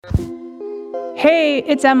Hey,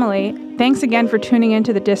 it's Emily. Thanks again for tuning in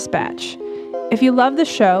to The Dispatch. If you love the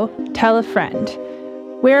show, tell a friend.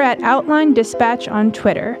 We're at Outline Dispatch on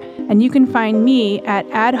Twitter, and you can find me at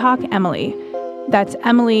AdHocEmily. That's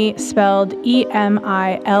Emily spelled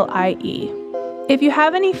Emilie. If you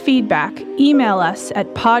have any feedback, email us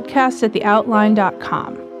at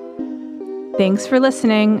podcast@theoutline.com. Thanks for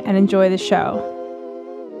listening and enjoy the show.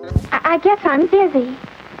 I guess I'm busy.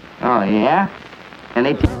 Oh, yeah?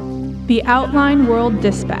 The Outline World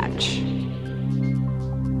Dispatch.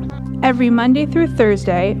 Every Monday through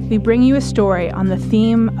Thursday, we bring you a story on the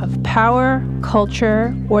theme of power,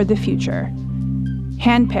 culture, or the future.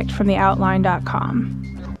 Handpicked from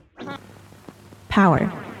theoutline.com. Power.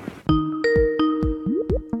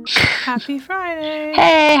 Happy Friday.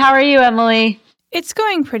 Hey, how are you, Emily? It's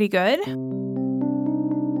going pretty good.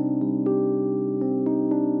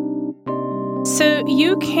 So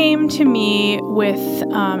you came to me with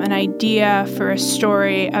an idea for a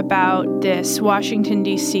story about this Washington,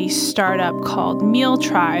 D.C. startup called Meal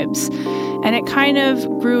Tribes, and it kind of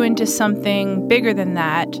grew into something bigger than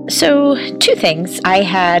that. So, two things. I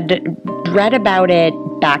had read about it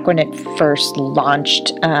back when it first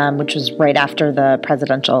launched, which was right after the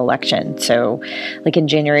presidential election, so like in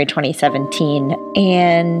January 2017.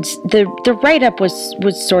 And the write-up was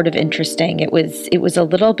sort of interesting. It was a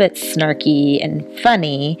little bit snarky and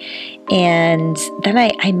funny. And then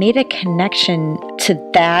I made a connection to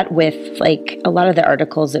that with like a lot of the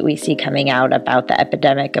articles that we see coming out about the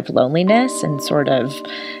epidemic of loneliness, and sort of,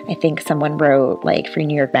 I think someone wrote like for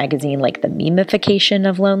New York Magazine, like the meme-ification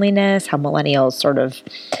of loneliness, how millennials sort of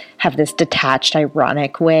have this detached,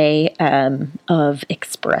 ironic way of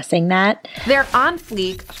expressing that. They're on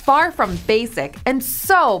fleek, far from basic, and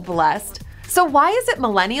so blessed. So why is it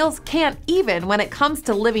millennials can't even when it comes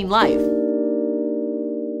to living life?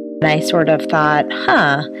 And I sort of thought,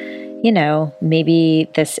 maybe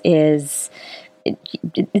this is,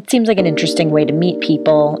 it seems like an interesting way to meet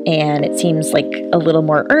people, and it seems like a little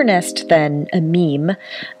more earnest than a meme.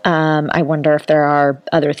 I wonder if there are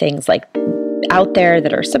other things like out there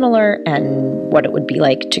that are similar, and what it would be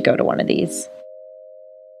like to go to one of these.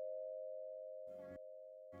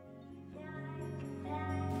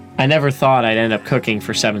 I never thought I'd end up cooking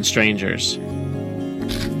for 7 strangers.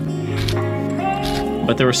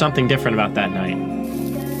 But there was something different about that night.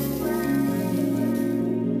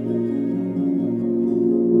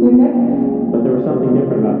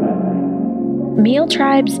 Meal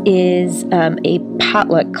Tribes is a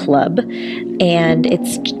potluck club, and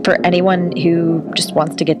it's for anyone who just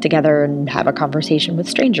wants to get together and have a conversation with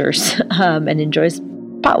strangers and enjoys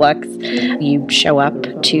potlucks. You show up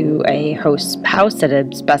to a host's house at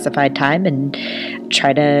a specified time and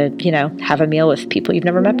try to, have a meal with people you've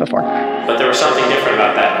never met before. But there was something different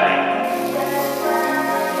about that night.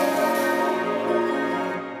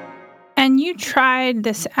 And you tried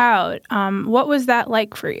this out. What was that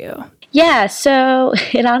like for you? Yeah, so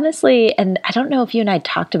it honestly, and I don't know if you and I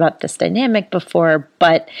talked about this dynamic before,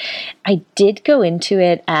 but I did go into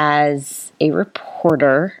it as a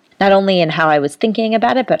reporter, not only in how I was thinking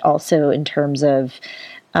about it, but also in terms of,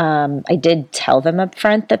 I did tell them up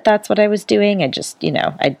front that that's what I was doing. I just,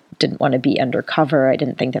 I didn't want to be undercover. I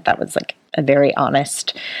didn't think that was like a very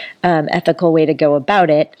honest, ethical way to go about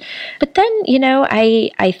it. But then,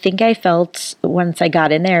 I think I felt once I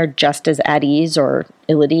got in there just as at ease or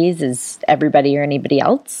ill at ease as everybody or anybody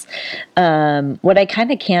else. What I kind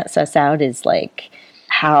of can't suss out is like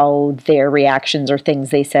how their reactions or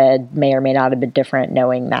things they said may or may not have been different,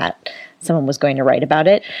 knowing that someone was going to write about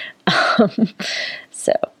it.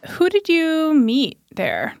 So, who did you meet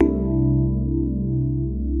there?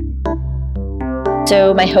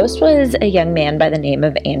 So my host was a young man by the name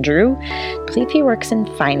of Andrew. I believe he works in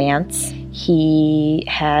finance. He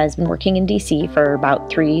has been working in D.C. for about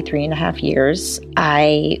 3.5 years.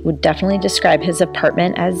 I would definitely describe his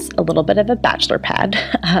apartment as a little bit of a bachelor pad.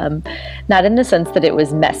 Not in the sense that it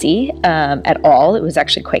was messy at all. It was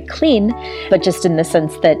actually quite clean, but just in the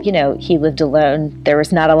sense that, he lived alone. There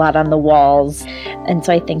was not a lot on the walls. And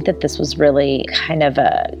so I think that this was really kind of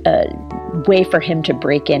a way for him to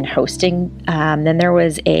break in hosting. Then there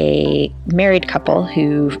was a married couple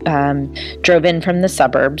who drove in from the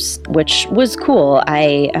suburbs, which was cool.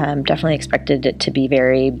 I definitely expected it to be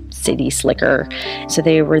very city slicker. So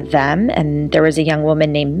they were them. And there was a young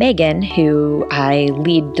woman named Megan who I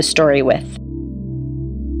lead the story with.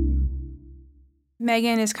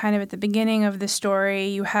 Megan is kind of at the beginning of the story.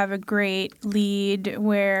 You have a great lead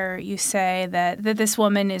where you say that this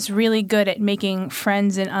woman is really good at making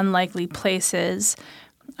friends in unlikely places.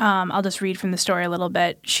 I'll just read from the story a little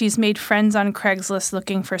bit. She's made friends on Craigslist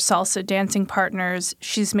looking for salsa dancing partners.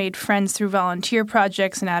 She's made friends through volunteer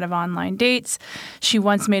projects and out of online dates. She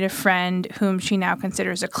once made a friend whom she now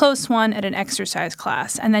considers a close one at an exercise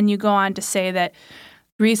class. And then you go on to say that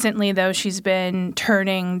recently, though, she's been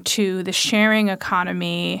turning to the sharing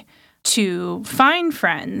economy to find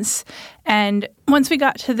friends. And once we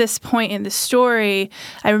got to this point in the story,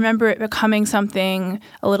 I remember it becoming something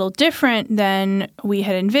a little different than we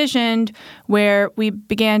had envisioned, where we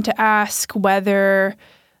began to ask whether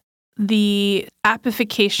the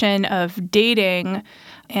app-i-fication of dating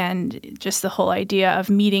and just the whole idea of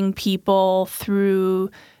meeting people through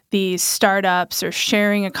these startups or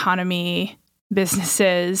sharing economy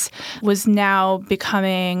businesses was now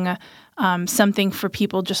becoming something for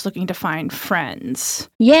people just looking to find friends.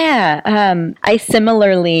 Yeah, I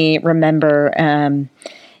similarly remember, kind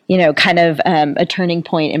of a turning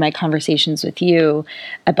point in my conversations with you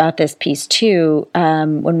about this piece too,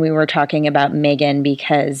 when we were talking about Megan,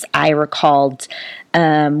 because I recalled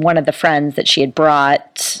one of the friends that she had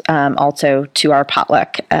brought also to our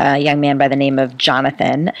potluck, a young man by the name of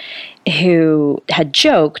Jonathan, who had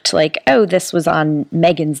joked like, oh, this was on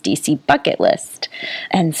Megan's DC bucket list.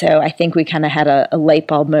 And so I think we kind of had a light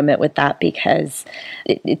bulb moment with that, because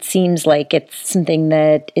it seems like it's something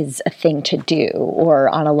that is a thing to do, or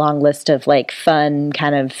on a long list of like fun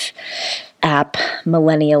kind of app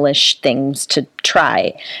millennial-ish things to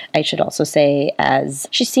try. I should also say, as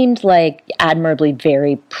she seemed like admirably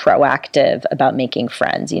very proactive about making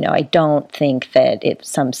friends. I don't think that it's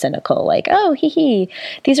some cynical like, oh,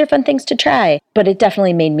 these are fun things to try. But it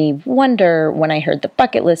definitely made me wonder when I heard the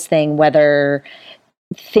bucket list thing, whether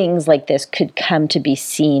things like this could come to be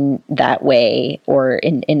seen that way, or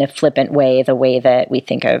in a flippant way, the way that we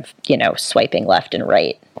think of, swiping left and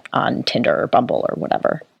right on Tinder or Bumble or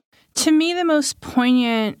whatever. To me, the most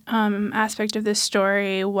poignant aspect of this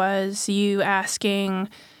story was you asking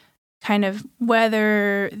kind of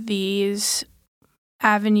whether these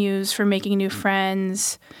avenues for making new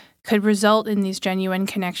friends could result in these genuine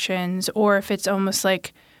connections, or if it's almost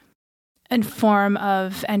like a form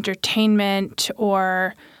of entertainment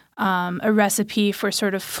or a recipe for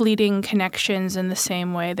sort of fleeting connections in the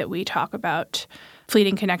same way that we talk about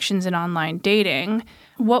fleeting connections in online dating.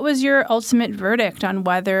 What was your ultimate verdict on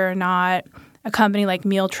whether or not a company like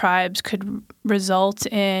Meal Tribes could result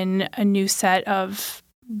in a new set of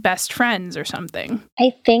best friends or something?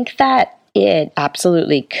 I think that it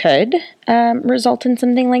absolutely could result in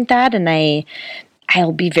something like that. And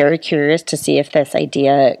I'll be very curious to see if this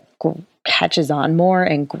idea catches on more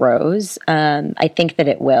and grows. I think that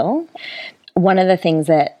it will. One of the things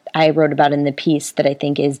that I wrote about in the piece that I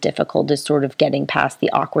think is difficult is sort of getting past the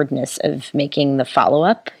awkwardness of making the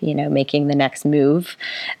follow-up, making the next move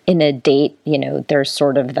in a date. There's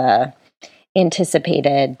sort of the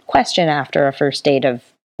anticipated question after a first date of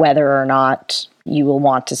whether or not you will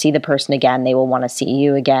want to see the person again, they will want to see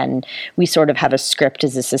you again. We sort of have a script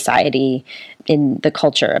as a society in the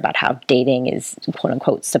culture about how dating is, quote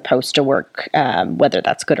unquote, supposed to work, whether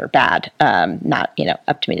that's good or bad, not,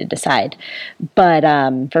 up to me to decide. But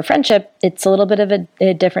for friendship, it's a little bit of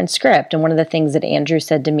a different script. And one of the things that Andrew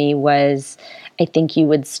said to me was, I think you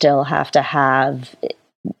would still have to have,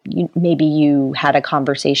 maybe you had a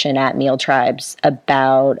conversation at Meal Tribes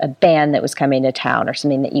about a band that was coming to town or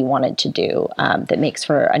something that you wanted to do that makes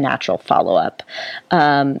for a natural follow-up.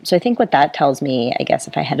 So I think what that tells me, I guess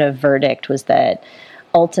if I had a verdict, was that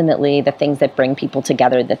ultimately the things that bring people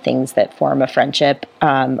together, the things that form a friendship,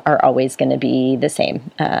 are always going to be the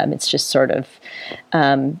same. It's just sort of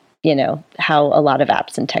how a lot of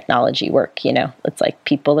apps and technology work. It's like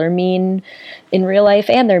people are mean in real life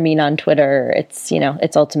and they're mean on Twitter. It's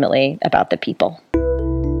ultimately about the people.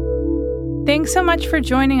 Thanks so much for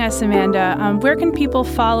joining us, Amanda. Where can people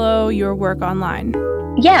follow your work online?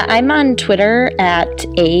 Yeah, I'm on Twitter at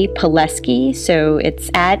 @Paleschi. So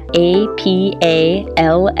it's at APALLESCHI.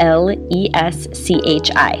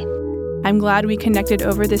 I'm glad we connected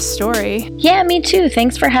over this story. Yeah, me too.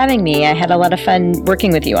 Thanks for having me. I had a lot of fun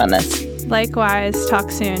working with you on this. Likewise.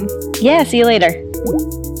 Talk soon. Yeah, see you later.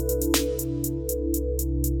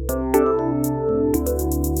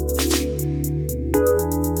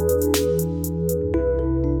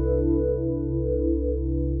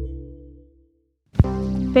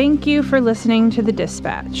 Thank you for listening to The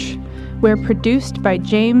Dispatch. We're produced by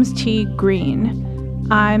James T. Green.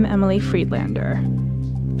 I'm Emily Friedlander.